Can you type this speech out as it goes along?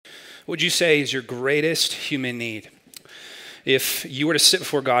What would you say is your greatest human need? If you were to sit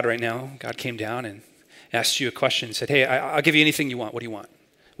before God right now, God came down and asked you a question and said, hey, I'll give you anything you want. What do you want?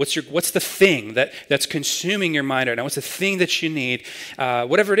 What's the thing that's consuming your mind right now? What's the thing that you need?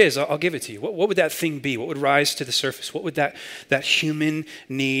 Whatever it is, I'll give it to you. What would that thing be? What would rise to the surface? What would that human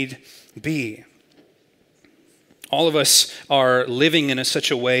need be? All of us are living in such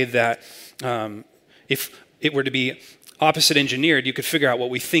a way that if it were to be opposite engineered, you could figure out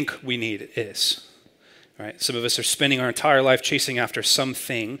what we think we need is. Right? Some of us are spending our entire life chasing after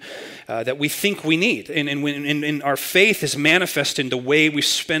something that we think we need. And our faith is manifest in the way we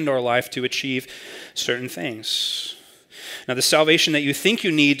spend our life to achieve certain things. Now, the salvation that you think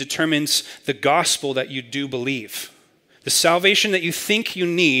you need determines the gospel that you do believe. The salvation that you think you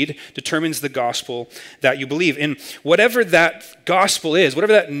need determines the gospel that you believe. And whatever that gospel is,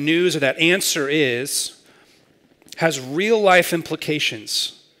 whatever that news or that answer is, has real life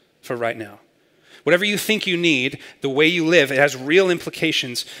implications for right now. Whatever you think you need, the way you live, it has real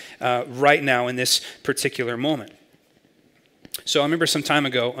implications right now in this particular moment. So I remember some time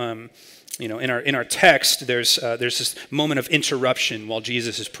ago, in our text, there's this moment of interruption while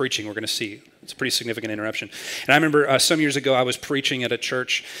Jesus is preaching. We're going to see it's a pretty significant interruption. And I remember some years ago, I was preaching at a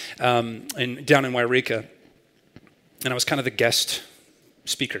church down in Wairika, and I was kind of the guest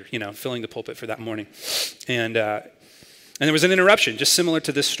speaker, filling the pulpit for that morning, and there was an interruption, just similar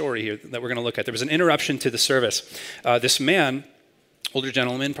to this story here that we're going to look at. There was an interruption to the service. This man, older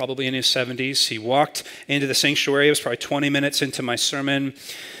gentleman, probably in his 70s, he walked into the sanctuary. It was probably 20 minutes into my sermon.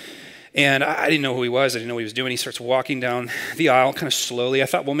 And I didn't know who he was. I didn't know what he was doing. He starts walking down the aisle kind of slowly. I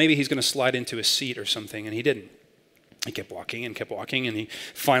thought, well, maybe he's going to slide into a seat or something, and he didn't. He kept walking, and he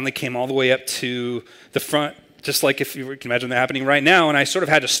finally came all the way up to the front, just like if you can imagine that happening right now. And I sort of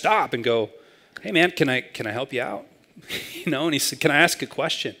had to stop and go, hey, man, can I help you out? And he said, can I ask a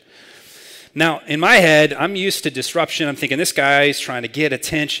question? Now, in my head, I'm used to disruption. I'm thinking this guy's trying to get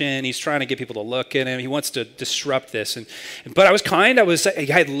attention. He's trying to get people to look at him. He wants to disrupt this. But I was kind.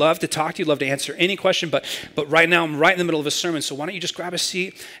 I'd love to talk to you, love to answer any question. But right now, I'm right in the middle of a sermon. So why don't you just grab a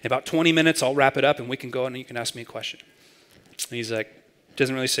seat? In about 20 minutes, I'll wrap it up, and we can go and you can ask me a question. And he's like,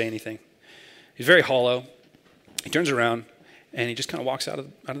 doesn't really say anything. He's very hollow. He turns around, and he just kind of walks out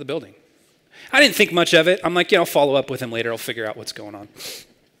of the building. I didn't think much of it. I'm like, I'll follow up with him later. I'll figure out what's going on.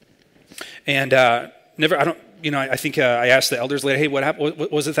 And I think I asked the elders later, hey, what happened?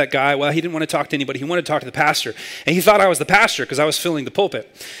 What was it that guy? Well, he didn't want to talk to anybody. He wanted to talk to the pastor. And he thought I was the pastor because I was filling the pulpit,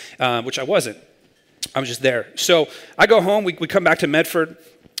 which I wasn't. I was just there. So I go home. We come back to Medford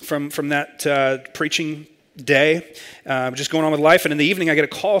from that preaching day, just going on with life. And in the evening, I get a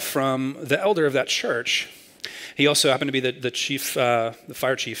call from the elder of that church. He also happened to be the chief, the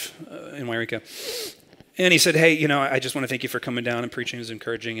fire chief in Wairika. And he said, hey, I just want to thank you for coming down and preaching. It was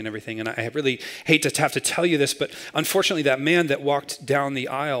encouraging and everything. And I really hate to have to tell you this, but unfortunately that man that walked down the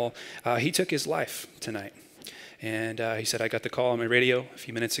aisle, he took his life tonight. And he said, I got the call on my radio a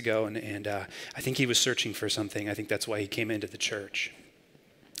few minutes ago, and I think he was searching for something. I think that's why he came into the church.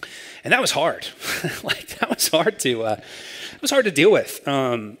 And that was hard. That was hard to deal with.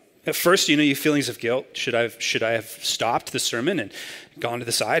 At first, you feelings of guilt. Should I have stopped the sermon and gone to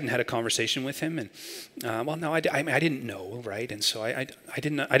the side and had a conversation with him? And no, I didn't know, right? And so I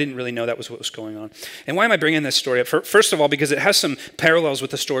didn't really know that was what was going on. And why am I bringing this story up? First of all, because it has some parallels with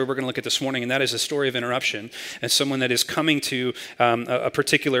the story we're going to look at this morning, and that is a story of interruption and someone that is coming to a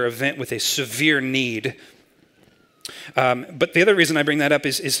particular event with a severe need. But the other reason I bring that up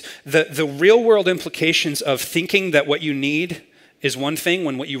is the real world implications of thinking that what you need is one thing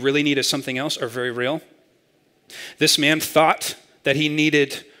when what you really need is something else are very real. This man thought that he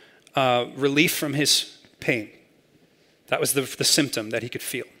needed relief from his pain. That was the symptom that he could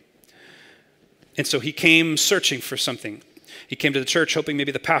feel. And so he came searching for something. He came to the church hoping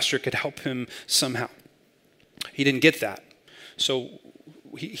maybe the pastor could help him somehow. He didn't get that. So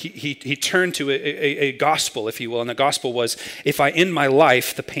he turned to a gospel, if you will, and the gospel was, if I end my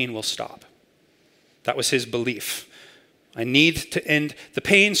life, the pain will stop. That was his belief. I need to end the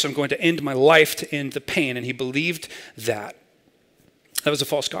pain, so I'm going to end my life to end the pain. And he believed that. That was a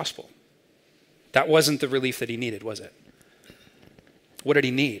false gospel. That wasn't the relief that he needed, was it? What did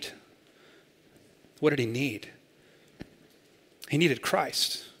he need? What did he need? He needed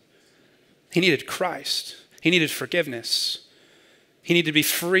Christ. He needed Christ. He needed forgiveness. He needed to be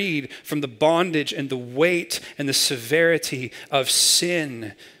freed from the bondage and the weight and the severity of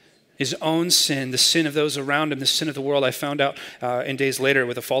sin. His own sin, the sin of those around him, the sin of the world. I found out in days later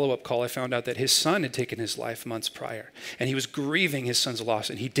with a follow-up call, I found out that his son had taken his life months prior. And he was grieving his son's loss.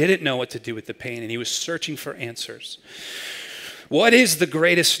 And he didn't know what to do with the pain. And he was searching for answers. What is the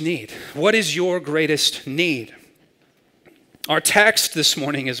greatest need? What is your greatest need? Our text this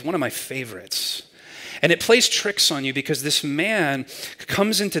morning is one of my favorites. And it plays tricks on you because this man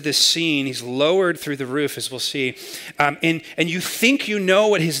comes into this scene. He's lowered through the roof, as we'll see. And you think you know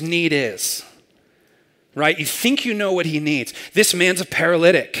what his need is, right? You think you know what he needs. This man's a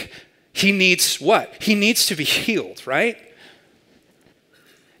paralytic. He needs what? He needs to be healed, right?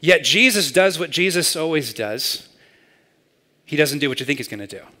 Yet Jesus does what Jesus always does. He doesn't do what you think he's going to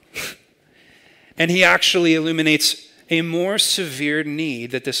do. And he actually illuminates a more severe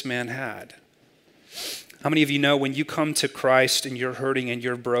need that this man had. How many of you know when you come to Christ and you're hurting and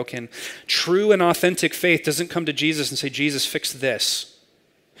you're broken, true and authentic faith doesn't come to Jesus and say, Jesus, fix this.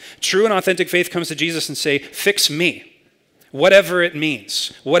 True and authentic faith comes to Jesus and say, fix me. Whatever it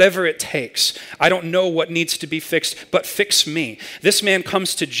means, whatever it takes. I don't know what needs to be fixed, but fix me. This man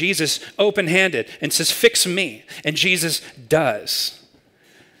comes to Jesus open-handed and says, fix me. And Jesus does.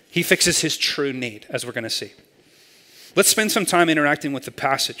 He fixes his true need, as we're going to see. Let's spend some time interacting with the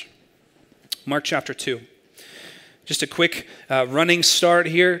passage. Mark chapter 2. Just a quick running start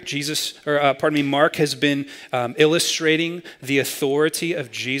here. Mark has been illustrating the authority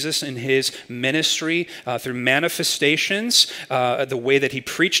of Jesus in his ministry through manifestations. The way that he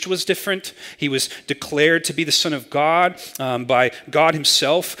preached was different. He was declared to be the Son of God by God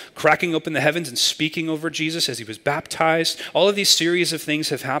himself, cracking open the heavens and speaking over Jesus as he was baptized. All of these series of things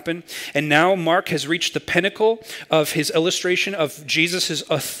have happened. And now Mark has reached the pinnacle of his illustration of Jesus'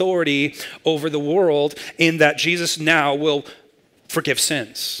 authority over the world, in that Jesus now will forgive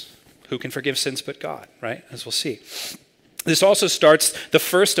sins. Who can forgive sins but God, right? As we'll see. This also starts the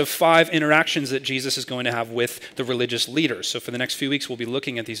first of 5 interactions that Jesus is going to have with the religious leaders. So for the next few weeks, we'll be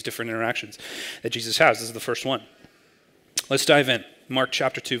looking at these different interactions that Jesus has. This is the first one. Let's dive in. Mark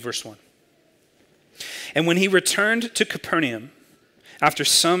chapter 2, verse 1. And when he returned to Capernaum, after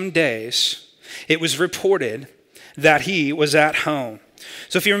some days, it was reported that he was at home.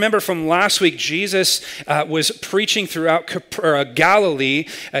 So if you remember from last week, Jesus was preaching throughout Galilee.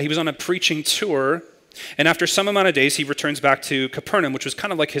 He was on a preaching tour. And after some amount of days, he returns back to Capernaum, which was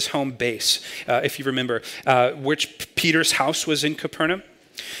kind of like his home base, if you remember, which Peter's house was in Capernaum.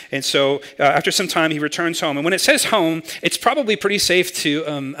 And so after some time, he returns home. And when it says home, it's probably pretty safe to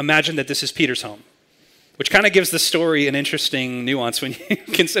imagine that this is Peter's home, which kind of gives the story an interesting nuance when you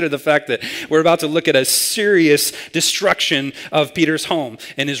consider the fact that we're about to look at a serious destruction of Peter's home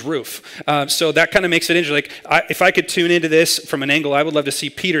and his roof. So that kind of makes it interesting. If I could tune into this from an angle, I would love to see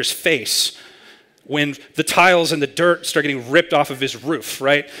Peter's face when the tiles and the dirt start getting ripped off of his roof,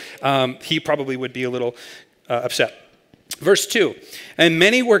 right? He probably would be a little upset. Verse 2, and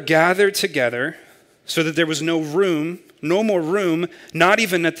many were gathered together so that there was no more room, not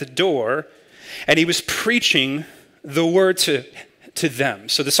even at the door. And he was preaching the word to them.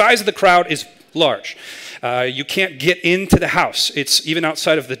 So the size of the crowd is large. You can't get into the house. It's even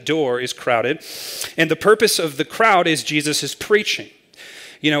outside of the door is crowded. And the purpose of the crowd is Jesus is preaching.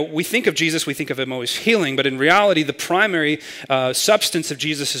 You know, we think of Jesus, we think of him always healing, but in reality, the primary substance of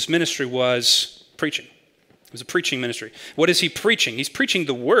Jesus' ministry was preaching. It was a preaching ministry. What is he preaching? He's preaching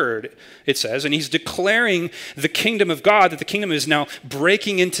the word, it says, and he's declaring the kingdom of God, that the kingdom is now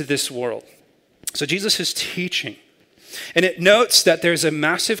breaking into this world. So Jesus is teaching. And it notes that there's a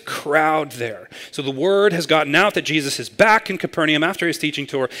massive crowd there. So the word has gotten out that Jesus is back in Capernaum after his teaching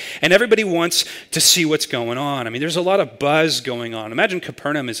tour, and everybody wants to see what's going on. I mean, there's a lot of buzz going on. Imagine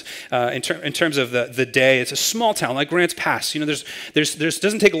Capernaum is, in terms of the day, it's a small town like Grants Pass. You know, there's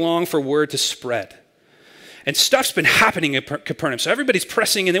doesn't take long for word to spread. And stuff's been happening in Capernaum. So everybody's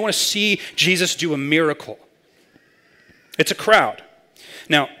pressing, and they want to see Jesus do a miracle. It's a crowd.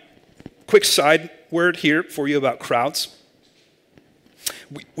 Now, quick side word here for you about crowds.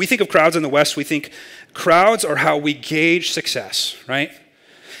 We think of crowds in the West, we think crowds are how we gauge success, right?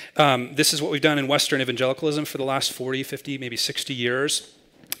 This is what we've done in Western evangelicalism for the last 40, 50, maybe 60 years.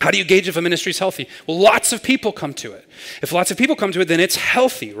 How do you gauge if a ministry is healthy? Well, lots of people come to it. If lots of people come to it, then it's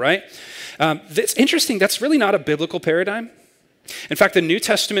healthy, right? It's interesting, that's really not a biblical paradigm. In fact, the New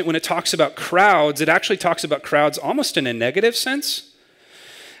Testament, when it talks about crowds, it actually talks about crowds almost in a negative sense.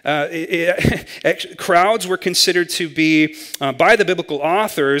 Crowds were considered to be, by the biblical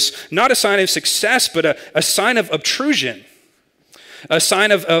authors, not a sign of success, but a sign of obtrusion, a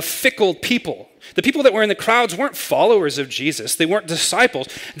sign of fickle people. The people that were in the crowds weren't followers of Jesus. They weren't disciples.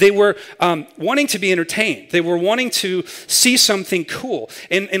 They were wanting to be entertained. They were wanting to see something cool.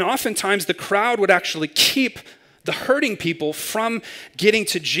 And oftentimes the crowd would actually keep the hurting people from getting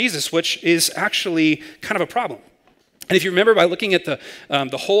to Jesus, which is actually kind of a problem. And if you remember, by looking at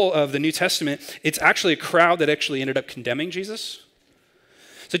the whole of the New Testament, it's actually a crowd that actually ended up condemning Jesus.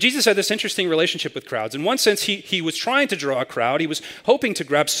 So Jesus had this interesting relationship with crowds. In one sense, he was trying to draw a crowd. He was hoping to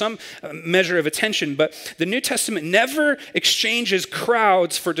grab some measure of attention, but the New Testament never exchanges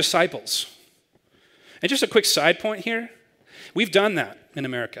crowds for disciples. And just a quick side point here, we've done that in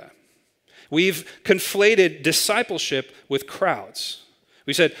America. We've conflated discipleship with crowds.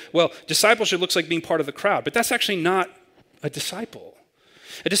 We said, well, discipleship looks like being part of the crowd, but that's actually not a disciple.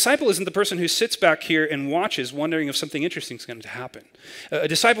 A disciple isn't the person who sits back here and watches, wondering if something interesting is going to happen. A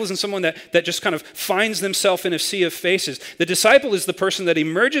disciple isn't someone that just kind of finds themselves in a sea of faces. The disciple is the person that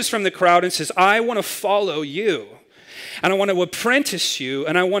emerges from the crowd and says, I want to follow you. And I want to apprentice you,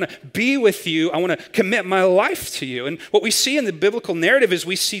 and I want to be with you. I want to commit my life to you. And what we see in the biblical narrative is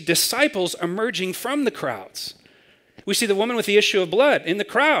we see disciples emerging from the crowds. We see the woman with the issue of blood in the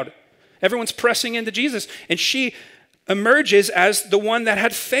crowd. Everyone's pressing into Jesus, and she emerges as the one that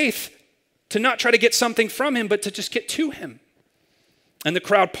had faith to not try to get something from him, but to just get to him. And the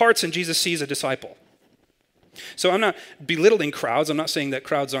crowd parts, and Jesus sees a disciple. So I'm not belittling crowds. I'm not saying that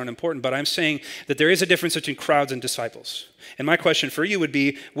crowds aren't important, but I'm saying that there is a difference between crowds and disciples. And my question for you would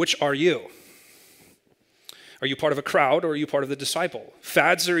be, which are you? Are you part of a crowd, or are you part of the disciple?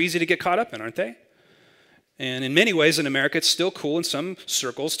 Fads are easy to get caught up in, aren't they? And in many ways in America, it's still cool in some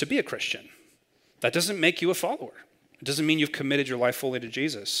circles to be a Christian. That doesn't make you a follower. It doesn't mean you've committed your life fully to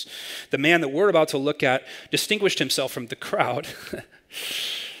Jesus. The man that we're about to look at distinguished himself from the crowd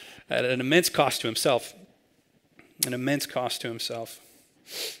at an immense cost to himself. An immense cost to himself.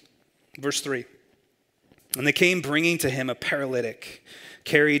 Verse 3. And they came bringing to him a paralytic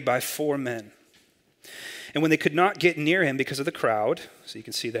carried by 4 men. And when they could not get near him because of the crowd, so you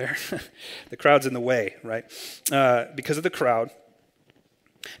can see there, the crowd's in the way, right? Because of the crowd,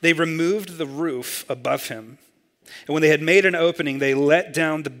 they removed the roof above him. And when they had made an opening, they let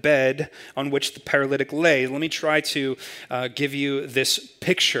down the bed on which the paralytic lay. Let me try to give you this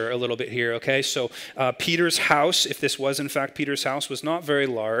picture a little bit here, okay? So Peter's house, if this was in fact Peter's house, was not very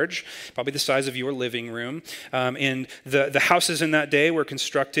large, probably the size of your living room. And the houses in that day were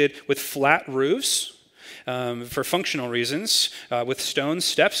constructed with flat roofs. For functional reasons, with stone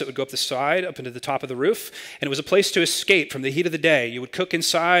steps that would go up the side, up into the top of the roof. And it was a place to escape from the heat of the day. You would cook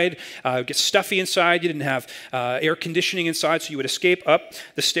inside, get stuffy inside. You didn't have air conditioning inside, so you would escape up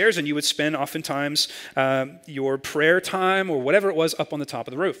the stairs, and you would spend oftentimes your prayer time or whatever it was up on the top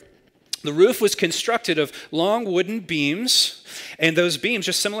of the roof. The roof was constructed of long wooden beams, and those beams,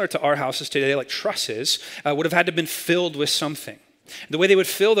 just similar to our houses today, like trusses, would have had to have been filled with something. The way they would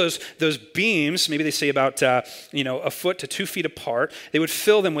fill those beams, maybe they say about a foot to 2 feet apart, they would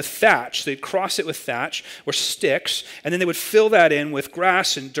fill them with thatch. They'd cross it with thatch or sticks, and then they would fill that in with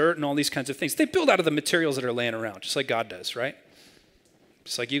grass and dirt and all these kinds of things. They build out of the materials that are laying around, just like God does, right?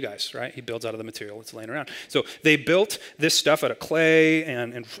 Just like you guys, right? He builds out of the material that's laying around. So they built this stuff out of clay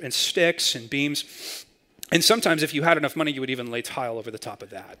and sticks and beams. And sometimes if you had enough money, you would even lay tile over the top of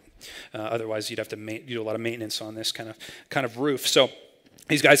that. Otherwise, you'd have to do a lot of maintenance on this kind of roof. So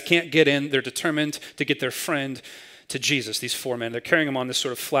these guys can't get in. They're determined to get their friend to Jesus, these 4 men. They're carrying him on this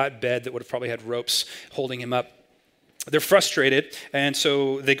sort of flat bed that would have probably had ropes holding him up. They're frustrated, and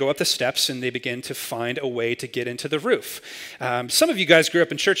so they go up the steps and they begin to find a way to get into the roof. Some of you guys grew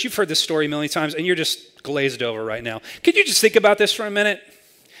up in church. You've heard this story a million times, and you're just glazed over right now. Could you just think about this for a minute?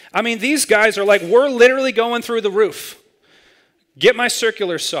 I mean, these guys are like, we're literally going through the roof. Get my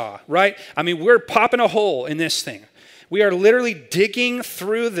circular saw, right? I mean, we're popping a hole in this thing. We are literally digging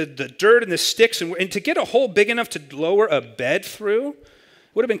through the dirt and the sticks, and to get a hole big enough to lower a bed through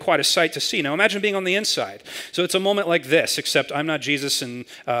would have been quite a sight to see. Now imagine being on the inside. So it's a moment like this, except I'm not Jesus, and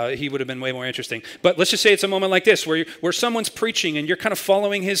he would have been way more interesting. But let's just say it's a moment like this, where someone's preaching and you're kind of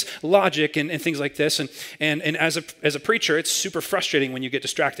following his logic and things like this. And as a preacher, it's super frustrating when you get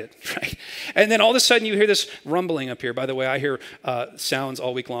distracted, right? And then all of a sudden you hear this rumbling up here. By the way, I hear sounds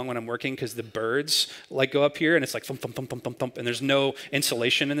all week long when I'm working because the birds like go up here and it's like thump, thump, thump, thump, thump, thump. And there's no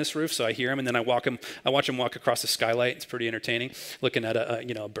insulation in this roof, so I hear them. And then I watch them walk across the skylight. It's pretty entertaining, looking at a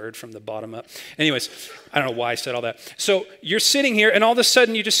bird from the bottom up. Anyways, I don't know why I said all that. So you're sitting here and all of a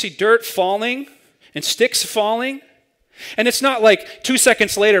sudden you just see dirt falling and sticks falling. And it's not like 2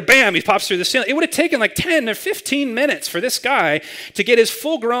 seconds later, bam, he pops through the ceiling. It would have taken like 10 or 15 minutes for this guy to get his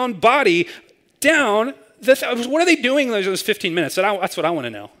full-grown body down. What are they doing those 15 minutes? That's what I want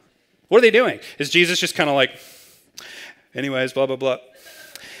to know. What are they doing? Is Jesus just kind of like, anyways, blah, blah, blah.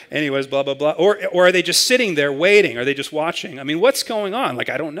 Anyways, blah, blah, blah. Or are they just sitting there waiting? Are they just watching? I mean, what's going on? Like,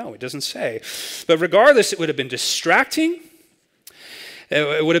 I don't know. It doesn't say. But regardless, it would have been distracting.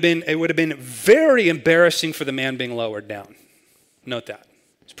 It would have been very embarrassing for the man being lowered down. Note that.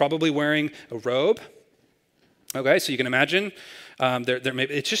 He's probably wearing a robe. Okay, so you can imagine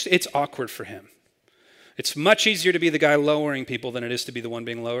it's awkward for him. It's much easier to be the guy lowering people than it is to be the one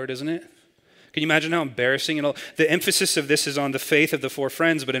being lowered, isn't it? Can you imagine how embarrassing it'll? The emphasis of this is on the faith of the four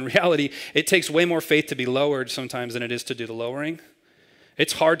friends, but in reality, it takes way more faith to be lowered sometimes than it is to do the lowering.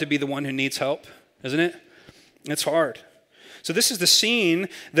 It's hard to be the one who needs help, isn't it? It's hard. So this is the scene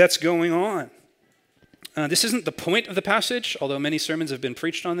that's going on. This isn't the point of the passage, although many sermons have been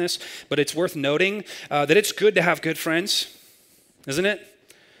preached on this, but it's worth noting that it's good to have good friends, isn't it?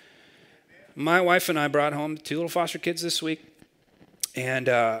 My wife and I brought home 2 little foster kids this week, and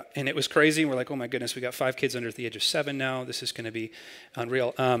it was crazy. We're like, oh my goodness, we got 5 kids under the age of 7 now. This is going to be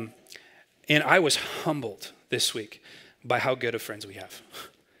unreal. And I was humbled this week by how good of friends we have.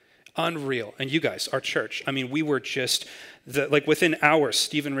 Unreal. And you guys, our church, I mean, we were just, within hours,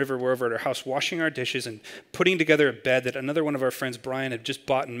 Steve and River were over at our house washing our dishes and putting together a bed that another one of our friends, Brian, had just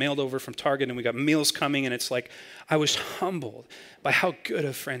bought and mailed over from Target, and we got meals coming, and it's like, I was humbled by how good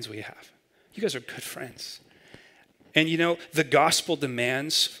of friends we have. You guys are good friends. And you know, the gospel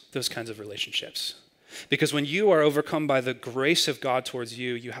demands those kinds of relationships. Because when you are overcome by the grace of God towards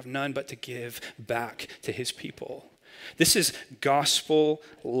you, you have none but to give back to his people. This is gospel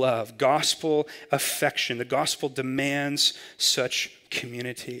love, gospel affection. The gospel demands such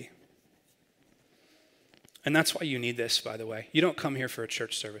community. And that's why you need this, by the way. You don't come here for a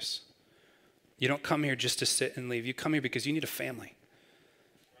church service. You don't come here just to sit and leave. You come here because you need a family.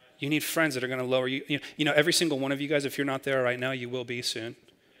 You need friends that are going to lower you. You know, every single one of you guys, if you're not there right now, you will be soon.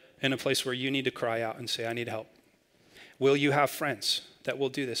 In a place where you need to cry out and say, I need help. Will you have friends that will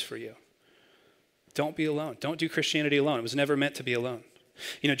do this for you? Don't be alone. Don't do Christianity alone. It was never meant to be alone.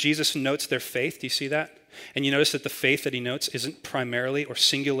 You know, Jesus notes their faith. Do you see that? And you notice that the faith that he notes isn't primarily or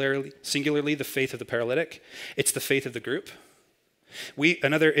singularly the faith of the paralytic. It's the faith of the group.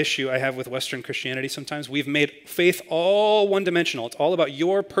 Another issue I have with Western Christianity sometimes, we've made faith all one-dimensional. It's all about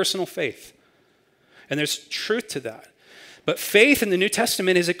your personal faith. And there's truth to that. But faith in the New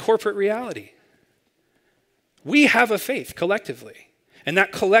Testament is a corporate reality. We have a faith collectively. And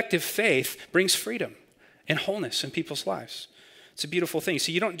that collective faith brings freedom and wholeness in people's lives. It's a beautiful thing.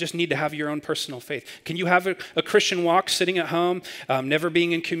 So you don't just need to have your own personal faith. Can you have a Christian walk sitting at home, never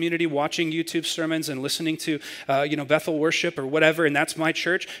being in community, watching YouTube sermons and listening to Bethel worship or whatever, and that's my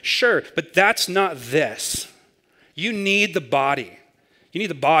church? Sure, but that's not this. You need the body. You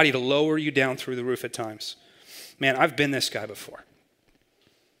need the body to lower you down through the roof at times. Man, I've been this guy before.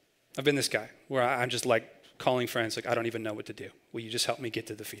 I've been this guy where I'm just like calling friends like, I don't even know what to do. Will you just help me get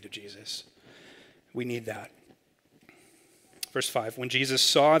to the feet of Jesus? We need that. Verse 5, when Jesus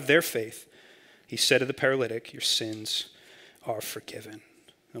saw their faith, he said to the paralytic, your sins are forgiven.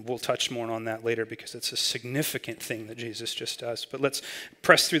 And we'll touch more on that later because it's a significant thing that Jesus just does. But let's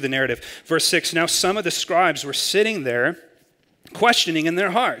press through the narrative. Verse 6, now some of the scribes were sitting there questioning in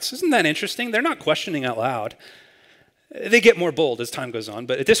their hearts. Isn't that interesting? They're not questioning out loud. They get more bold as time goes on.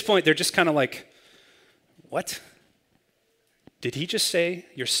 But at this point, they're just kind of like, what? Did he just say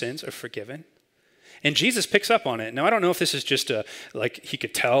your sins are forgiven? And Jesus picks up on it. Now, I don't know if this is just he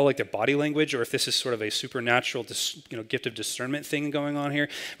could tell their body language, or if this is sort of a supernatural gift of discernment thing going on here.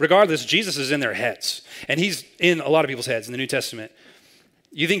 Regardless, Jesus is in their heads. And he's in a lot of people's heads in the New Testament.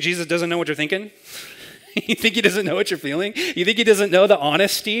 You think Jesus doesn't know what you're thinking? You think he doesn't know what you're feeling? You think he doesn't know the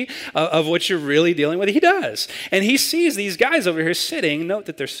honesty of what you're really dealing with? He does. And he sees these guys over here sitting. Note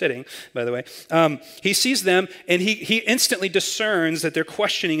that they're sitting, by the way. He sees them, and he instantly discerns that they're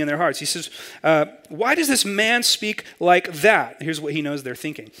questioning in their hearts. He says, why does this man speak like that? Here's what he knows they're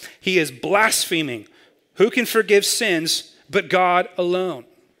thinking. He is blaspheming. Who can forgive sins but God alone?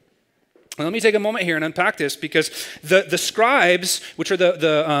 Now, let me take a moment here and unpack this, because the scribes, which are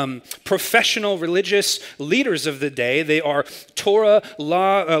the professional religious leaders of the day, they are Torah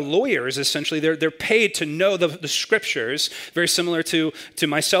law lawyers, essentially. They're paid to know the scriptures, very similar to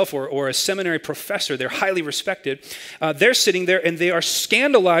myself or a seminary professor. They're highly respected. They're sitting there, and they are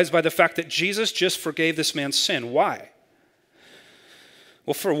scandalized by the fact that Jesus just forgave this man's sin. Why?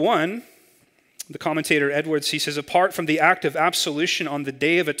 Well, for one, the commentator Edwards, he says, apart from the act of absolution on the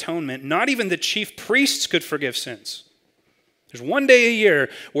Day of Atonement, not even the chief priests could forgive sins. There's one day a year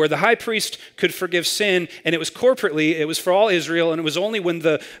where the high priest could forgive sin, and it was corporately, it was for all Israel, and it was only when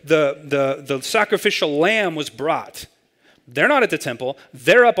the sacrificial lamb was brought. They're not at the temple,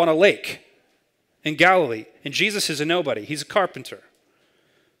 they're up on a lake in Galilee, and Jesus is a nobody. He's a carpenter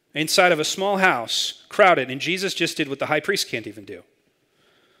inside of a small house, crowded, and Jesus just did what the high priest can't even do.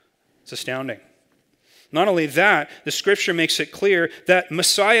 It's astounding. Not only that, the scripture makes it clear that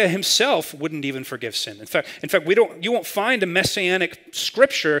Messiah himself wouldn't even forgive sin. In fact, you won't find a messianic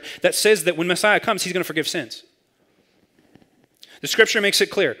scripture that says that when Messiah comes, he's going to forgive sins. The scripture makes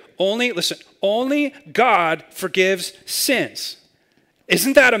it clear. Only God forgives sins.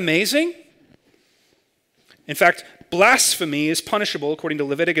 Isn't that amazing? In fact, blasphemy is punishable, according to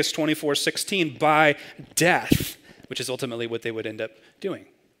Leviticus 24:16, by death, which is ultimately what they would end up doing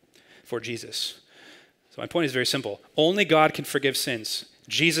for Jesus. So my point is very simple. Only God can forgive sins.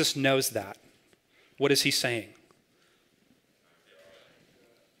 Jesus knows that. What is he saying?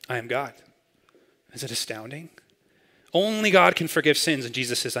 I am God. Is it astounding? Only God can forgive sins, and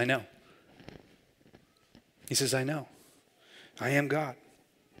Jesus says, I know. He says, I know. I am God.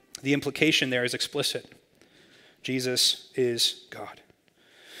 The implication there is explicit. Jesus is God.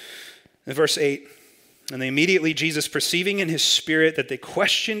 In verse 8, and immediately Jesus, perceiving in his spirit that they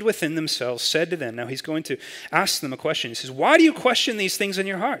questioned within themselves, said to them, now he's going to ask them a question. He says, why do you question these things in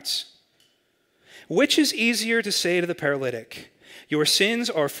your hearts? Which is easier to say to the paralytic, your sins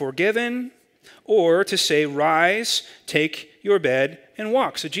are forgiven, or to say, rise, take your bed, and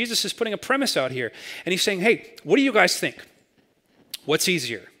walk? So Jesus is putting a premise out here, and he's saying, hey, what do you guys think? What's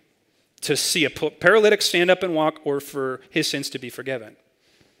easier? To see a paralytic stand up and walk, or for his sins to be forgiven?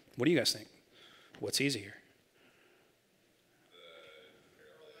 What do you guys think? What's easier?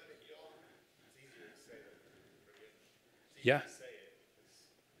 Yeah.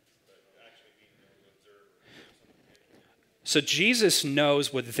 So Jesus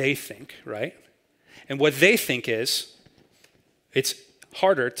knows what they think, right? And what they think is, it's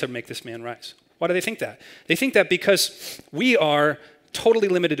harder to make this man rise. Why do they think that? They think that because we are totally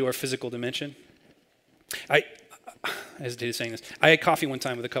limited to our physical dimension. As Dave is saying this, I had coffee one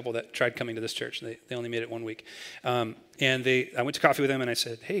time with a couple that tried coming to this church. They only made it 1 week. I went to coffee with them, and I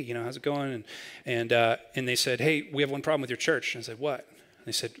said, hey, how's it going? And they said, hey, we have one problem with your church. And I said, what? And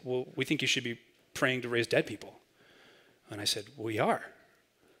they said, well, we think you should be praying to raise dead people. And I said, we are.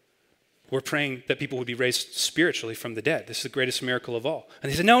 We're praying that people would be raised spiritually from the dead. This is the greatest miracle of all.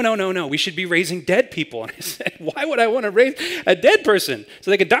 And they said, no, we should be raising dead people. And I said, why would I want to raise a dead person so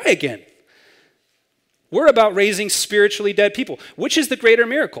they could die again? We're about raising spiritually dead people. Which is the greater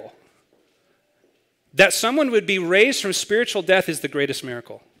miracle? That someone would be raised from spiritual death is the greatest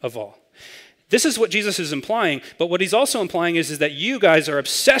miracle of all. This is what Jesus is implying, but what he's also implying is that you guys are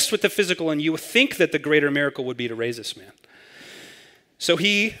obsessed with the physical and you think that the greater miracle would be to raise this man. So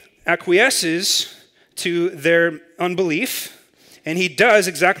he acquiesces to their unbelief, and he does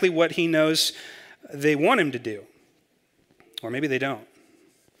exactly what he knows they want him to do. Or maybe they don't.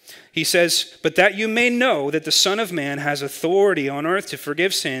 He says, but that you may know that the Son of Man has authority on earth to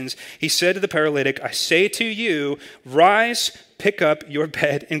forgive sins, he said to the paralytic, I say to you, rise, pick up your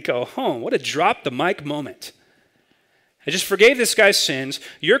bed, and go home. What a drop the mic moment. I just forgave this guy's sins.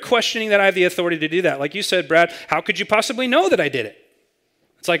 You're questioning that I have the authority to do that. Like you said, Brad, how could you possibly know that I did it?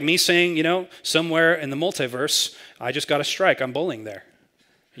 It's like me saying, somewhere in the multiverse, I just got a strike. I'm bowling there.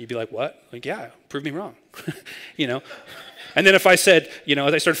 You'd be like, what? Like, yeah, prove me wrong. And then if I said, as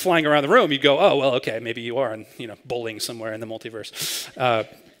I started flying around the room, you'd go, oh, well, okay, maybe you are, bowling somewhere in the multiverse.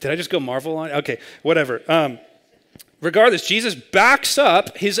 Did I just go Marvel on? Okay, whatever. Regardless, Jesus backs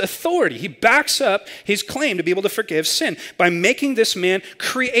up his authority. He backs up his claim to be able to forgive sin by making this man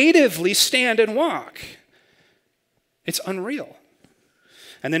creatively stand and walk. It's unreal.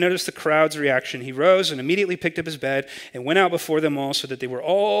 And then notice the crowd's reaction. He rose and immediately picked up his bed and went out before them all so that they were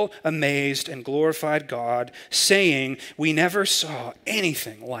all amazed and glorified God, saying, we never saw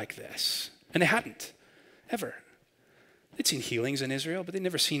anything like this. And they hadn't, ever. They'd seen healings in Israel, but they'd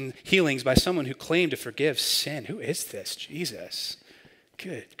never seen healings by someone who claimed to forgive sin. Who is this? Jesus.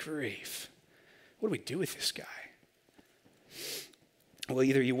 Good grief. What do we do with this guy? Well,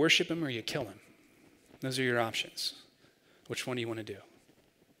 either you worship him or you kill him. Those are your options. Which one do you want to do?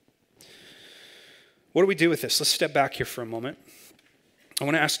 What do we do with this? Let's step back here for a moment. I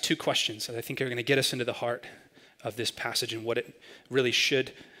want to ask two questions that I think are going to get us into the heart of this passage and what it really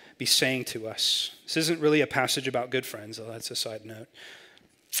should be saying to us. This isn't really a passage about good friends, though that's a side note.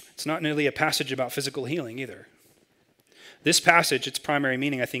 It's not nearly a passage about physical healing either. This passage, its primary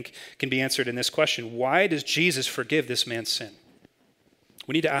meaning, I think, can be answered in this question. Why does Jesus forgive this man's sin?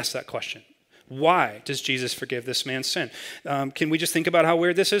 We need to ask that question. Why does Jesus forgive this man's sin? Can we just think about how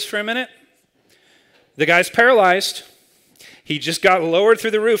weird this is for a minute? The guy's paralyzed. He just got lowered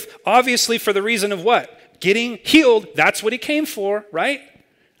through the roof, obviously for the reason of what? Getting healed. That's what he came for, right?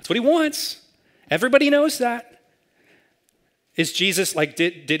 That's what he wants. Everybody knows that. Is Jesus like,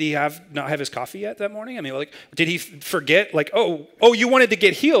 did he not have his coffee yet that morning? I mean, like, did he forget? Like, oh, you wanted to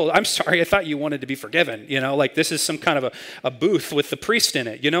get healed. I'm sorry, I thought you wanted to be forgiven. Like this is some kind of a booth with the priest in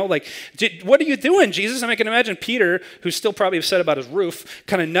it. Like, what are you doing, Jesus? I mean, I can imagine Peter, who's still probably upset about his roof,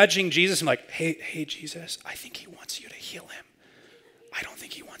 kind of nudging Jesus and like, hey, Jesus, I think he wants you to heal him. I don't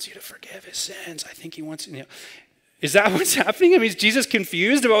think he wants you to forgive his sins. I think he wants, Is that what's happening? I mean, is Jesus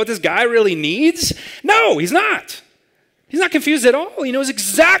confused about what this guy really needs? No, he's not. He's not confused at all. He knows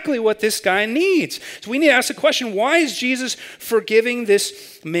exactly what this guy needs. So we need to ask the question, why is Jesus forgiving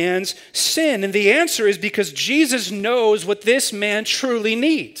this man's sin? And the answer is because Jesus knows what this man truly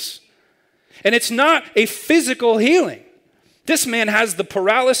needs. And it's not a physical healing. This man has the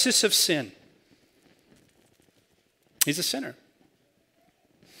paralysis of sin. He's a sinner.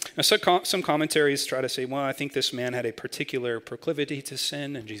 Now, some commentaries try to say, well, I think this man had a particular proclivity to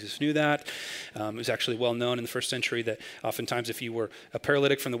sin, and Jesus knew that. It was actually well known in the first century that oftentimes if you were a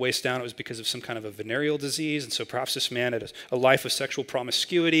paralytic from the waist down, it was because of some kind of a venereal disease, and so perhaps this man had a life of sexual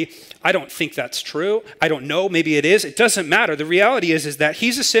promiscuity. I don't think that's true. I don't know. Maybe it is. It doesn't matter. The reality is that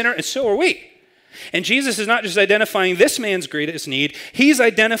he's a sinner, and so are we. And Jesus is not just identifying this man's greatest need, he's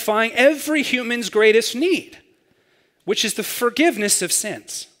identifying every human's greatest need, which is the forgiveness of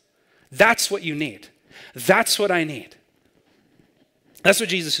sins. That's what you need. That's what I need. That's what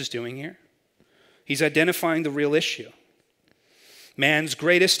Jesus is doing here. He's identifying the real issue. Man's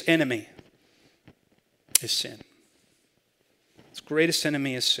greatest enemy is sin. His greatest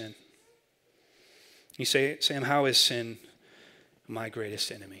enemy is sin. You say, Sam, how is sin my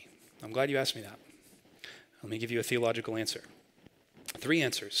greatest enemy? I'm glad you asked me that. Let me give you a theological answer. 3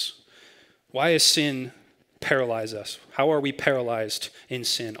 answers. Why does sin paralyze us? How are we paralyzed in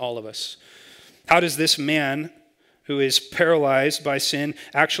sin, all of us? How does this man who is paralyzed by sin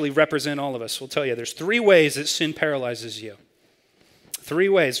actually represent all of us? We'll tell you, there's 3 ways that sin paralyzes you. 3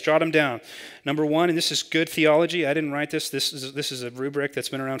 ways, jot them down. Number 1, and this is good theology. I didn't write this. This is a rubric that's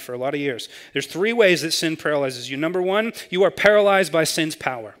been around for a lot of years. There's 3 ways that sin paralyzes you. Number 1, you are paralyzed by sin's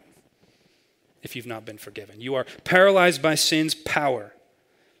power. If you've not been forgiven, you are paralyzed by sin's power.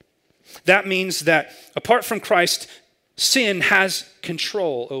 That means that apart from Christ, sin has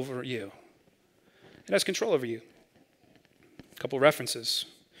control over you. It has control over you. A couple references.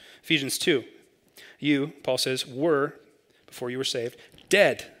 Ephesians 2. You, Paul says, were, before you were saved,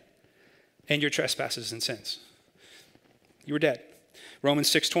 dead in your trespasses and sins. You were dead. Romans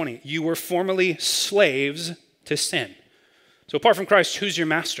 6:20. You were formerly slaves to sin. So apart from Christ, who's your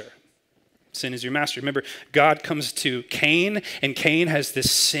master? Sin is your master. Remember, God comes to Cain, and Cain has this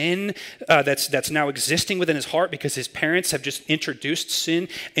sin that's now existing within his heart because his parents have just introduced sin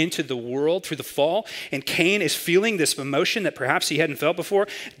into the world through the fall. And Cain is feeling this emotion that perhaps he hadn't felt before,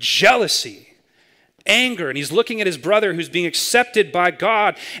 jealousy, anger. And he's looking at his brother who's being accepted by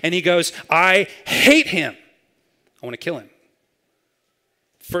God, and he goes, I hate him. I want to kill him.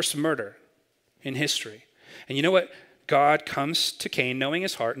 First murder in history. And you know what? God comes to Cain, knowing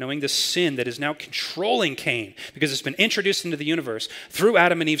his heart, knowing the sin that is now controlling Cain because it's been introduced into the universe through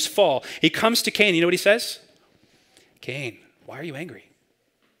Adam and Eve's fall. He comes to Cain. You know what he says? Cain, why are you angry?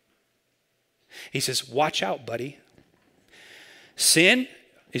 He says, watch out, buddy. Sin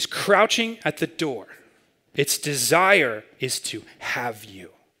is crouching at the door. Its desire is to have you.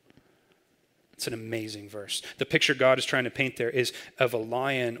 It's an amazing verse. The picture God is trying to paint there is of a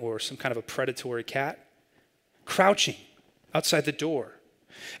lion or some kind of a predatory cat crouching outside the door,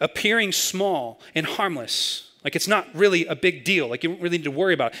 appearing small and harmless. Like it's not really a big deal. Like you don't really need to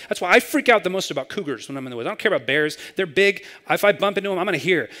worry about it. That's why I freak out the most about cougars when I'm in the woods. I don't care about bears. They're big. If I bump into them, I'm going to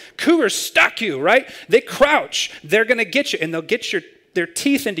hear. Cougars stalk you, right? They crouch. They're going to get you, and they'll get their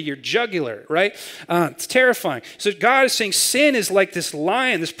teeth into your jugular, right? It's terrifying. So God is saying sin is like this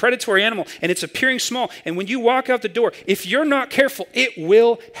lion, this predatory animal, and it's appearing small. And when you walk out the door, if you're not careful, it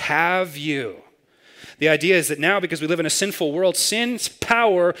will have you. The idea is that now, because we live in a sinful world, sin's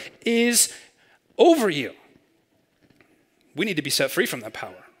power is over you. We need to be set free from that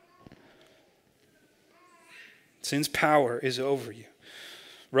power. Sin's power is over you.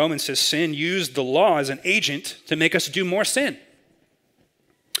 Romans says sin used the law as an agent to make us do more sin.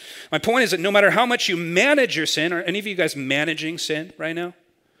 My point is that no matter how much you manage your sin, are any of you guys managing sin right now?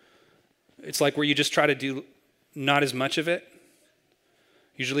 It's like where you just try to do not as much of it,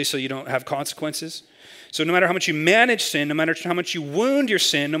 usually so you don't have consequences. So no matter how much you manage sin, no matter how much you wound your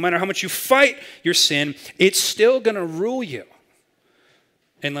sin, no matter how much you fight your sin, it's still going to rule you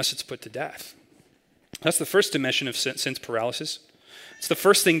unless it's put to death. That's the first dimension of sin's paralysis. It's the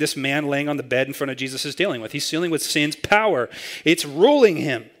first thing this man laying on the bed in front of Jesus is dealing with. He's dealing with sin's power. It's ruling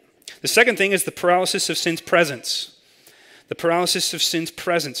him. The second thing is the paralysis of sin's presence. The paralysis of sin's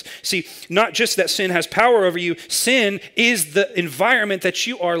presence. See, not just that sin has power over you, sin is the environment that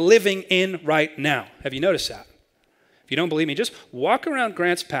you are living in right now. Have you noticed that? If you don't believe me, just walk around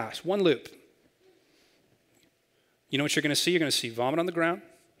Grants Pass, one loop. You know what you're going to see? You're going to see vomit on the ground.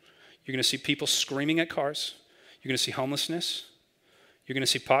 You're going to see people screaming at cars. You're going to see homelessness. You're going to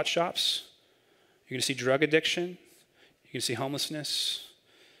see pot shops. You're going to see drug addiction. You're going to see homelessness.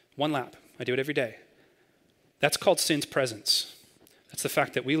 One lap. I do it every day. That's called sin's presence. That's the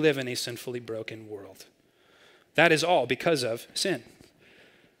fact that we live in a sinfully broken world. That is all because of sin.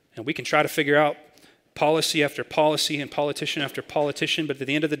 And we can try to figure out policy after policy and politician after politician, but at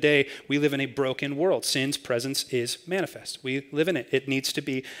the end of the day, we live in a broken world. Sin's presence is manifest. We live in it. It needs to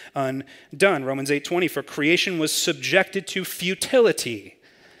be undone. Romans 8:20, for creation was subjected to futility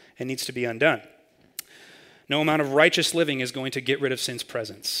and needs to be undone. No amount of righteous living is going to get rid of sin's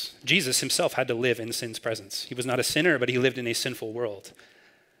presence. Jesus himself had to live in sin's presence. He was not a sinner, but he lived in a sinful world.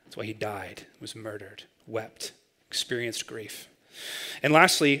 That's why he died, was murdered, wept, experienced grief. And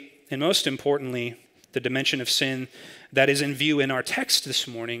lastly, and most importantly, the dimension of sin that is in view in our text this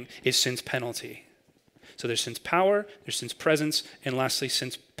morning is sin's penalty. So there's sin's power, there's sin's presence, and lastly,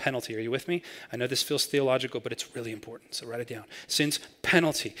 sin's penalty. Are you with me? I know this feels theological, but it's really important, so write it down. Sin's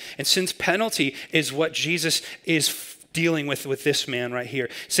penalty. And sin's penalty is what Jesus is dealing with this man right here.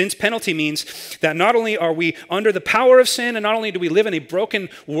 Sin's penalty means that not only are we under the power of sin, and not only do we live in a broken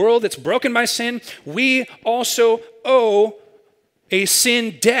world that's broken by sin, we also owe a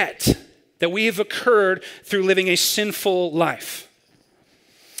sin debt that we have incurred through living a sinful life.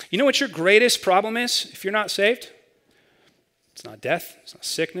 You know what your greatest problem is if you're not saved? It's not death, it's not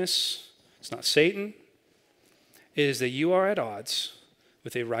sickness, it's not Satan. It is that you are at odds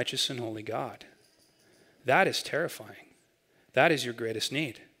with a righteous and holy God. That is terrifying. That is your greatest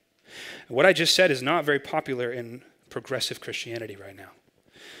need. What I just said is not very popular in progressive Christianity right now.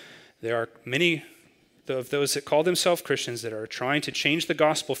 There are many of those that call themselves Christians that are trying to change the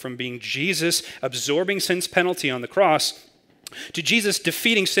gospel from being Jesus absorbing sin's penalty on the cross to Jesus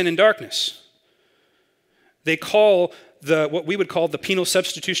defeating sin and darkness. They call what we would call the penal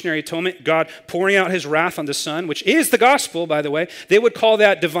substitutionary atonement, God pouring out his wrath on the Son, which is the gospel, by the way. They would call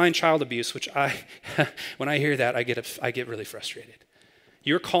that divine child abuse, which when I hear that, I get really frustrated.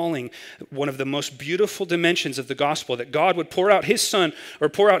 You're calling one of the most beautiful dimensions of the gospel, that God would pour out his Son, or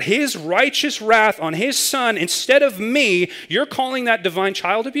pour out his righteous wrath on his Son instead of me. You're calling that divine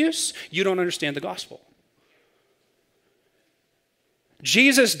child abuse? You don't understand the gospel.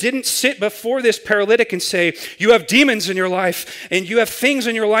 Jesus didn't sit before this paralytic and say, you have demons in your life and you have things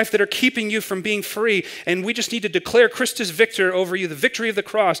in your life that are keeping you from being free, and we just need to declare Christus Victor over you, the victory of the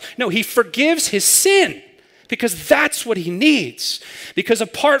cross. No, he forgives his sin because that's what he needs. Because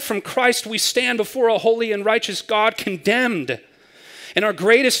apart from Christ, we stand before a holy and righteous God condemned. And our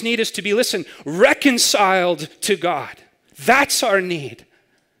greatest need is to be, reconciled to God. That's our need.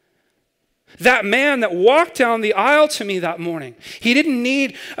 That man that walked down the aisle to me that morning, he didn't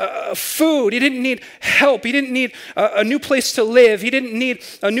need food. He didn't need help. He didn't need a new place to live. He didn't need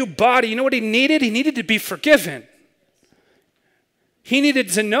a new body. You know what he needed? He needed to be forgiven. He needed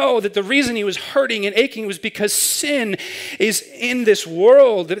to know that the reason he was hurting and aching was because sin is in this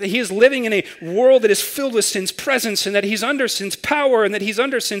world, that he is living in a world that is filled with sin's presence, and that he's under sin's power, and that he's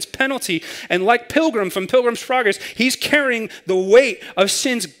under sin's penalty. And like Pilgrim from Pilgrim's Progress, he's carrying the weight of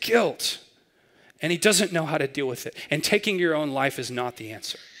sin's guilt. And he doesn't know how to deal with it. And taking your own life is not the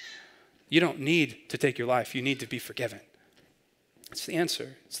answer. You don't need to take your life. You need to be forgiven. It's the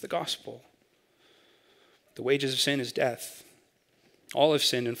answer. It's the gospel. The wages of sin is death. All have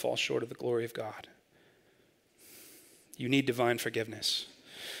sinned and fall short of the glory of God. You need divine forgiveness.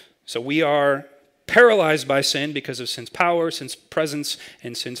 So we are paralyzed by sin because of sin's power, sin's presence,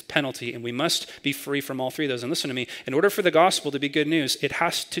 and sin's penalty. And we must be free from all three of those. And listen to me, in order for the gospel to be good news, it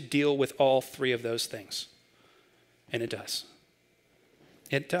has to deal with all three of those things. And it does.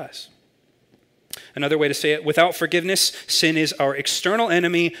 It does. Another way to say it, without forgiveness, sin is our external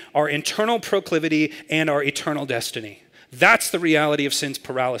enemy, our internal proclivity, and our eternal destiny. That's the reality of sin's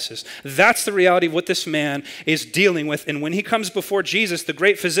paralysis. That's the reality of what this man is dealing with. And when he comes before Jesus, the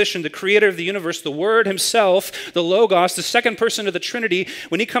great physician, the creator of the universe, the Word himself, the Logos, the second person of the Trinity,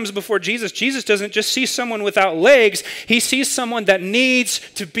 when he comes before Jesus, Jesus doesn't just see someone without legs. He sees someone that needs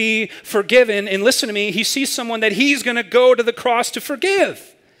to be forgiven. And listen to me, he sees someone that he's going to go to the cross to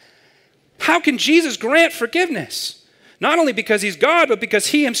forgive. How can Jesus grant forgiveness? Not only because he's God, but because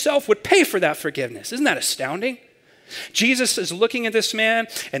he himself would pay for that forgiveness. Isn't that astounding? Jesus is looking at this man,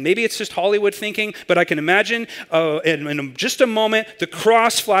 and maybe it's just Hollywood thinking, but I can imagine in just a moment, the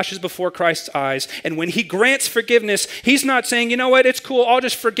cross flashes before Christ's eyes. And when he grants forgiveness, he's not saying, you know what, it's cool, I'll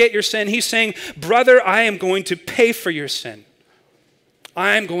just forget your sin. He's saying, brother, I am going to pay for your sin.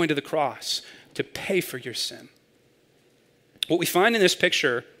 I am going to the cross to pay for your sin. What we find in this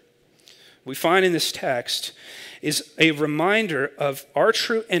picture, we find in this text, is a reminder of our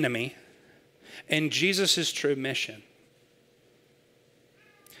true enemy and Jesus' true mission.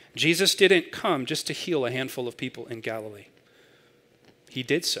 Jesus didn't come just to heal a handful of people in Galilee. He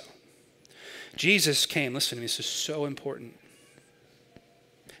did so. Jesus came, listen to me, this is so important.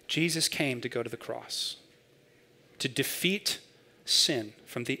 Jesus came to go to the cross, to defeat sin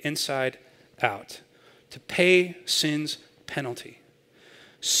from the inside out, to pay sin's penalty,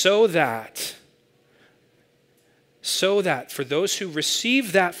 so that for those who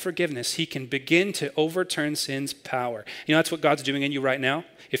receive that forgiveness, he can begin to overturn sin's power. You know, that's what God's doing in you right now,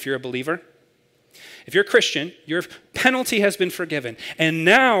 if you're a believer. If you're a Christian, your penalty has been forgiven. And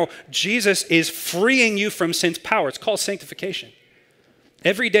now Jesus is freeing you from sin's power. It's called sanctification.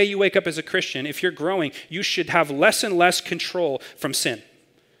 Every day you wake up as a Christian, if you're growing, you should have less and less control from sin.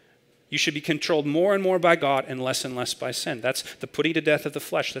 You should be controlled more and more by God and less by sin. That's the putting to death of the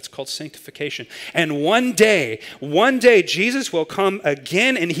flesh. That's called sanctification. And one day, Jesus will come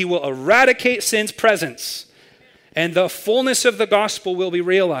again and he will eradicate sin's presence. And the fullness of the gospel will be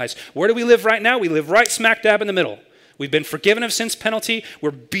realized. Where do we live right now? We live right smack dab in the middle. We've been forgiven of sin's penalty.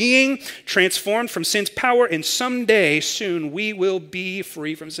 We're being transformed from sin's power. And someday, soon, we will be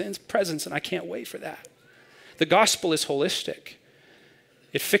free from sin's presence. And I can't wait for that. The gospel is holistic.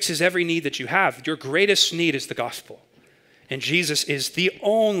 It fixes every need that you have. Your greatest need is the gospel. And Jesus is the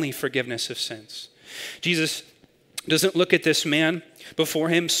only forgiveness of sins. Jesus doesn't look at this man before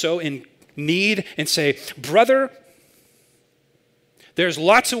him so in need and say, brother, there's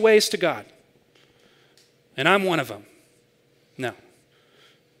lots of ways to God, and I'm one of them. No.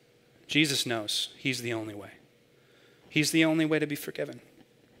 Jesus knows he's the only way. He's the only way to be forgiven.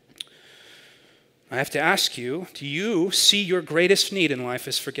 I have to ask you, do you see your greatest need in life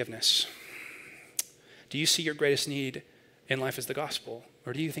as forgiveness? Do you see your greatest need in life as the gospel?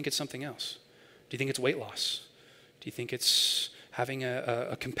 Or do you think it's something else? Do you think it's weight loss? Do you think it's having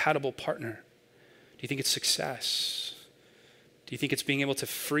a compatible partner? Do you think it's success? Do you think it's being able to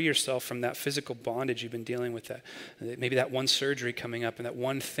free yourself from that physical bondage you've been dealing with? Maybe that one surgery coming up and that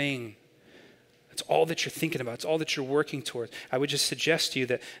one thing. It's all that you're thinking about. It's all that you're working towards. I would just suggest to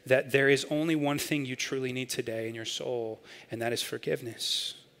you that there is only one thing you truly need today in your soul, and that is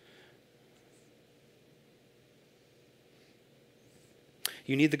forgiveness.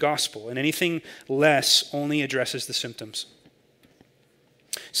 You need the gospel, and anything less only addresses the symptoms.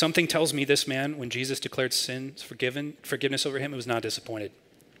 Something tells me this man, when Jesus declared forgiveness over him, was not disappointed.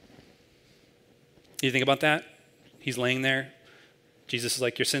 You think about that? He's laying there. Jesus is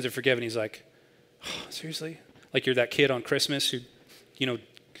like, your sins are forgiven. He's like, oh, seriously? Like you're that kid on Christmas who,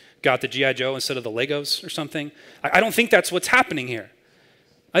 got the G.I. Joe instead of the Legos or something? I don't think that's what's happening here.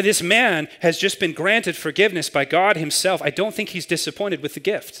 This man has just been granted forgiveness by God himself. I don't think he's disappointed with the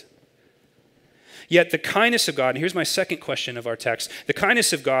gift. Yet the kindness of God, and here's my second question of our text, the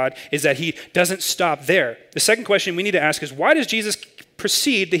kindness of God is that he doesn't stop there. The second question we need to ask is, why does Jesus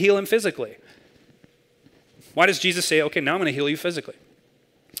proceed to heal him physically? Why does Jesus say, okay, now I'm going to heal you physically?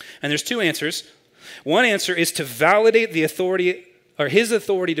 And there's two answers. One answer is to validate the authority, or his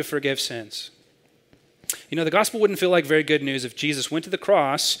authority to forgive sins. The gospel wouldn't feel like very good news if Jesus went to the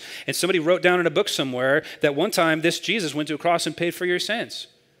cross and somebody wrote down in a book somewhere that one time this Jesus went to a cross and paid for your sins.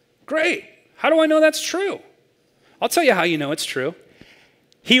 Great. How do I know that's true? I'll tell you how you know it's true.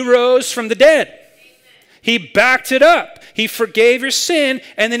 He rose from the dead. Amen. He backed it up. He forgave your sin,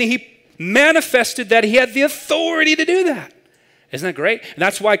 and then he manifested that he had the authority to do that. Isn't that great? And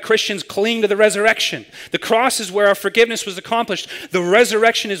that's why Christians cling to the resurrection. The cross is where our forgiveness was accomplished. The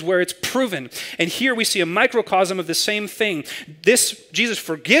resurrection is where it's proven. And here we see a microcosm of the same thing. Jesus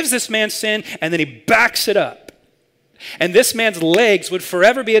forgives this man's sin, and then he backs it up. And this man's legs would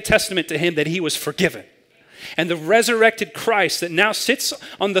forever be a testament to him that he was forgiven. And the resurrected Christ that now sits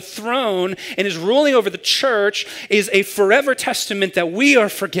on the throne and is ruling over the church is a forever testament that we are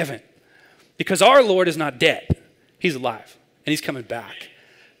forgiven. Because our Lord is not dead. He's alive. And he's coming back.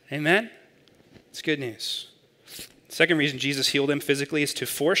 Amen? It's good news. Second reason Jesus healed him physically is to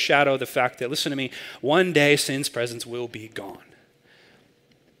foreshadow the fact that, listen to me, one day sin's presence will be gone.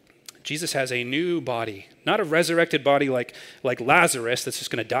 Jesus has a new body, not a resurrected body like Lazarus that's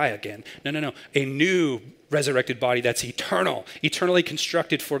just going to die again. No. A new resurrected body that's eternal, eternally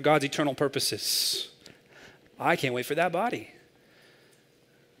constructed for God's eternal purposes. I can't wait for that body.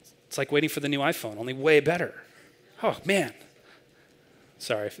 It's like waiting for the new iPhone, only way better. Oh, man.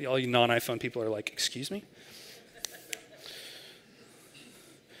 Sorry, if all you non-iPhone people are like, excuse me?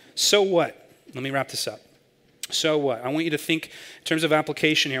 So what? Let me wrap this up. So what? I want you to think in terms of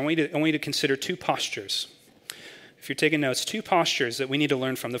application here. I want you to consider two postures. If you're taking notes, two postures that we need to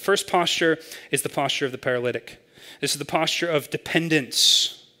learn from. The first posture is the posture of the paralytic. This is the posture of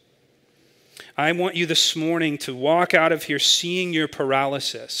dependence. I want you this morning to walk out of here seeing your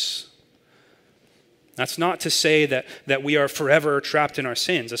paralysis. That's not to say that we are forever trapped in our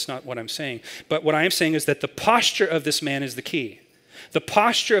sins. That's not what I'm saying. But what I am saying is that the posture of this man is the key. The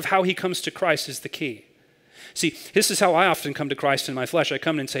posture of how he comes to Christ is the key. See, this is how I often come to Christ in my flesh. I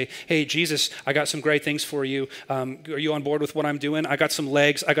come and say, hey, Jesus, I got some great things for you. Are you on board with what I'm doing? I got some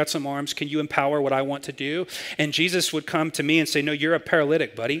legs. I got some arms. Can you empower what I want to do? And Jesus would come to me and say, no, you're a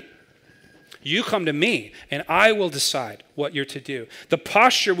paralytic, buddy. You come to me, and I will decide what you're to do. The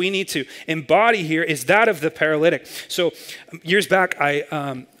posture we need to embody here is that of the paralytic. So years back,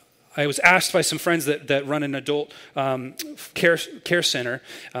 I was asked by some friends that run an adult care center.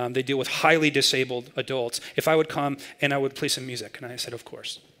 They deal with highly disabled adults. If I would come and I would play some music, and I said, of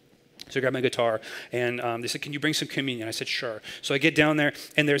course. So I grabbed my guitar, and they said, can you bring some communion? I said, sure. So I get down there,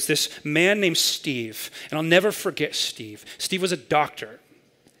 and there's this man named Steve, and I'll never forget Steve. Steve was a doctor,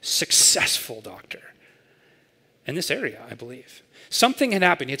 successful doctor in this area, I believe. Something had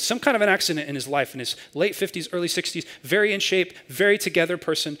happened. He had some kind of an accident in his life in his late 50s, early 60s, very in shape, very together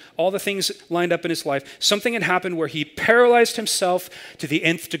person, all the things lined up in his life. Something had happened where he paralyzed himself to the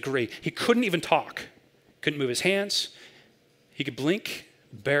nth degree. He couldn't even talk, couldn't move his hands. He could blink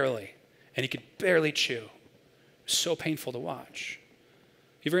barely, and he could barely chew. It was so painful to watch.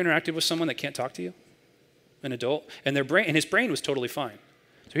 You ever interacted with someone that can't talk to you? An adult? And his brain was totally fine.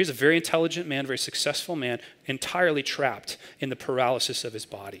 So he's a very intelligent man, very successful man, entirely trapped in the paralysis of his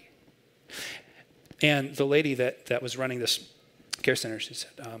body. And the lady that was running this care center, she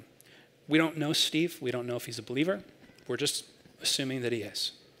said, we don't know Steve. We don't know if he's a believer. We're just assuming that he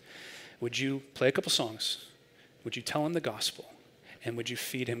is. Would you play a couple songs? Would you tell him the gospel? And would you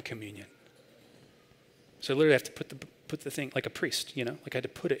feed him communion? So I literally have to put the thing, like a priest, like I had to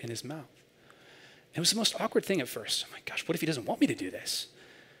put it in his mouth. It was the most awkward thing at first. Oh my gosh, what if he doesn't want me to do this?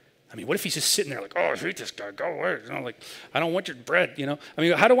 I mean, what if he's just sitting there like, oh, I hate this guy, go away. I don't want your bread, I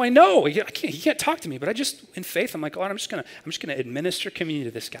mean, how do I know? He can't talk to me, but I just, in faith, I'm like, oh, I'm just gonna administer communion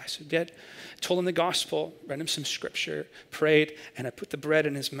to this guy. So I told him the gospel, read him some scripture, prayed, and I put the bread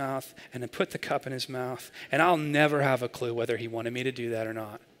in his mouth, and I put the cup in his mouth, and I'll never have a clue whether he wanted me to do that or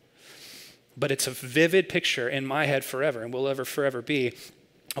not. But it's a vivid picture in my head forever, and will ever forever be,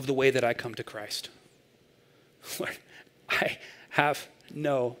 of the way that I come to Christ. Lord, I have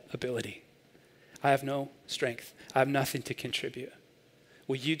no ability. I have no strength. I have nothing to contribute.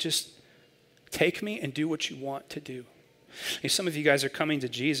 Will you just take me and do what you want to do? And some of you guys are coming to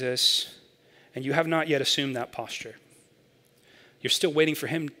Jesus and you have not yet assumed that posture. You're still waiting for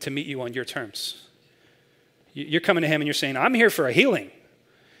him to meet you on your terms. You're coming to him and you're saying, I'm here for a healing.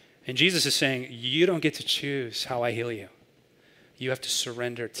 And Jesus is saying, you don't get to choose how I heal you. You have to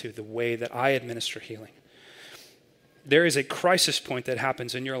surrender to the way that I administer healing. There is a crisis point that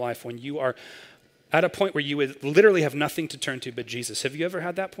happens in your life when you are at a point where you would literally have nothing to turn to but Jesus. Have you ever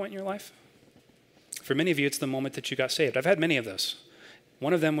had that point in your life? For many of you, it's the moment that you got saved. I've had many of those.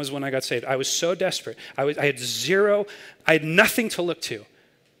 One of them was when I got saved. I was so desperate. I had nothing to look to.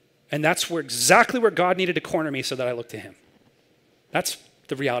 And that's exactly where God needed to corner me so that I looked to him. That's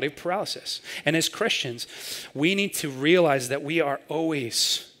the reality of paralysis. And as Christians, we need to realize that we are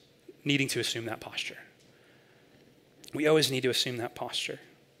always needing to assume that posture. We always need to assume that posture.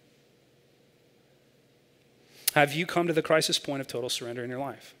 Have you come to the crisis point of total surrender in your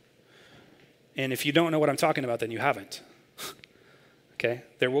life? And if you don't know what I'm talking about, then you haven't. Okay?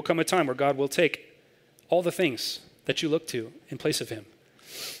 There will come a time where God will take all the things that you look to in place of him.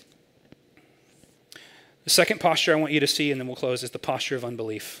 The second posture I want you to see, and then we'll close, is the posture of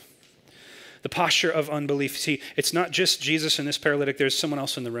unbelief. The posture of unbelief. See, it's not just Jesus and this paralytic. There's someone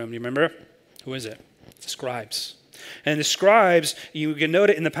else in the room. You remember? Who is it? It's the scribes. And the scribes, you can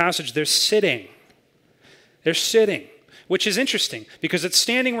note it in the passage, they're sitting. They're sitting, which is interesting because it's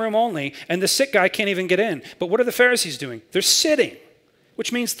standing room only and the sick guy can't even get in. But what are the Pharisees doing? They're sitting,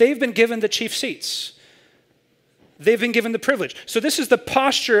 which means they've been given the chief seats. They've been given the privilege. So this is the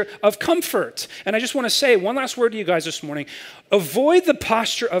posture of comfort. And I just want to say one last word to you guys this morning. Avoid the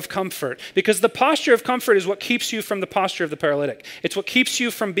posture of comfort because the posture of comfort is what keeps you from the posture of the paralytic. It's what keeps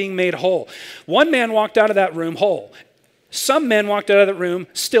you from being made whole. One man walked out of that room whole. Some men walked out of the room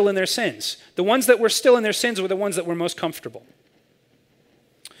still in their sins. The ones that were still in their sins were the ones that were most comfortable.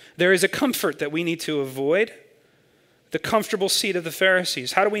 There is a comfort that we need to avoid, the comfortable seat of the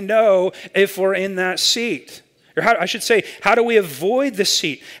Pharisees. How do we know if we're in that seat? Or how do we avoid the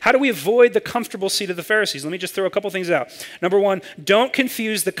seat? How do we avoid the comfortable seat of the Pharisees? Let me just throw a couple things out. Number one, don't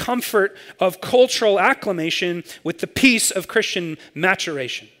confuse the comfort of cultural acclamation with the peace of Christian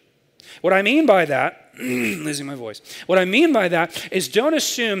maturation. What I mean by that, losing my voice. What I mean by that is don't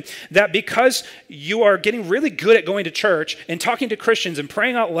assume that because you are getting really good at going to church and talking to Christians and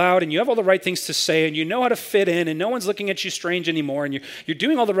praying out loud and you have all the right things to say and you know how to fit in and no one's looking at you strange anymore and you're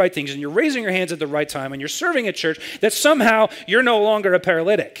doing all the right things and you're raising your hands at the right time and you're serving at church, that somehow you're no longer a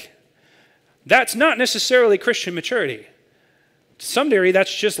paralytic. That's not necessarily Christian maturity. To some degree,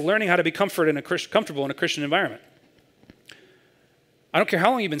 that's just learning how to be comfortable in a Christian environment. I don't care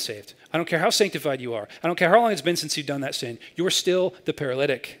how long you've been saved. I don't care how sanctified you are. I don't care how long it's been since you've done that sin. You are still the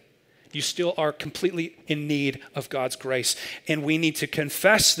paralytic. You still are completely in need of God's grace. And we need to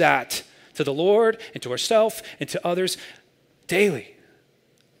confess that to the Lord and to ourselves and to others daily.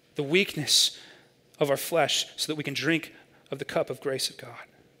 The weakness of our flesh so that we can drink of the cup of grace of God.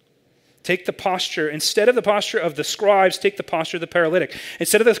 Take the posture, instead of the posture of the scribes, take the posture of the paralytic.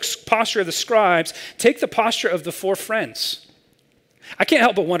 Instead of the posture of the scribes, take the posture of the four friends. I can't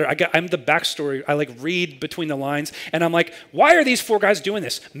help but wonder, I'm the backstory, I read between the lines, and I'm like, why are these four guys doing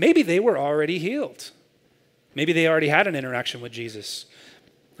this? Maybe they were already healed. Maybe they already had an interaction with Jesus.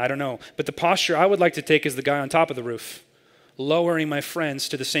 I don't know. But the posture I would like to take is the guy on top of the roof, lowering my friends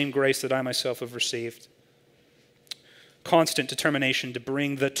to the same grace that I myself have received. Constant determination to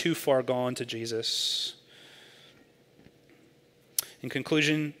bring the too far gone to Jesus. In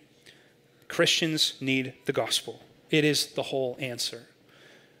conclusion, Christians need the gospel. It is the whole answer.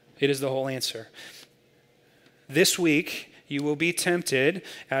 It is the whole answer. This week, you will be tempted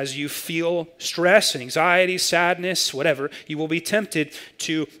as you feel stress, anxiety, sadness, whatever. You will be tempted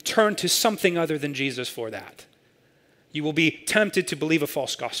to turn to something other than Jesus for that. You will be tempted to believe a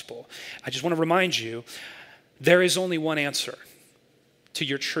false gospel. I just want to remind you, there is only one answer to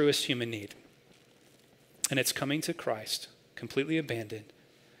your truest human need. And it's coming to Christ, completely abandoned,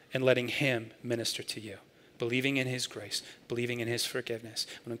 and letting him minister to you. Believing in his grace, believing in his forgiveness.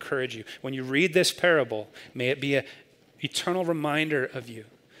 I want to encourage you, when you read this parable, may it be an eternal reminder of you,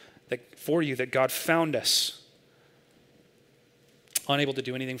 that God found us unable to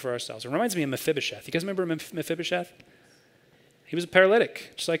do anything for ourselves. It reminds me of Mephibosheth. You guys remember Mephibosheth? He was a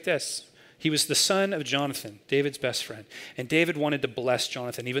paralytic, just like this. He was the son of Jonathan, David's best friend. And David wanted to bless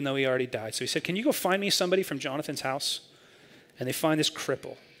Jonathan, even though he already died. So he said, can you go find me somebody from Jonathan's house? And they find this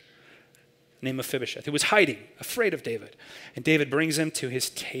cripple named Mephibosheth, who was hiding, afraid of David. And David brings him to his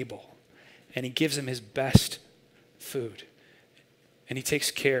table, and he gives him his best food. And he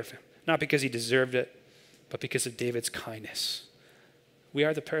takes care of him, not because he deserved it, but because of David's kindness. We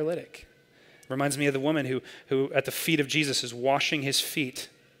are the paralytic. It reminds me of the woman who at the feet of Jesus is washing his feet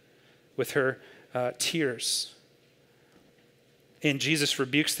with her tears. And Jesus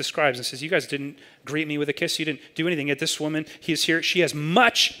rebukes the scribes and says, you guys didn't greet me with a kiss. You didn't do anything. Yet this woman, he is here. She has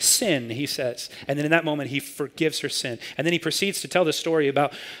much sin, he says. And then in that moment, he forgives her sin. And then he proceeds to tell the story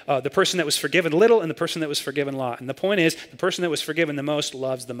about the person that was forgiven little and the person that was forgiven a lot. And the point is, the person that was forgiven the most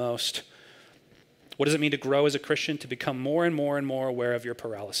loves the most. What does it mean to grow as a Christian? To become more and more and more aware of your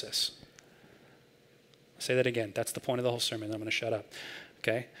paralysis. I'll say that again. That's the point of the whole sermon. I'm going to shut up.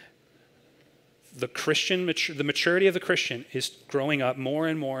 Okay? The maturity of the Christian is growing up more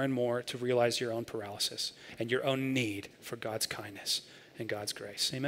and more and more to realize your own paralysis and your own need for God's kindness and God's grace. Amen.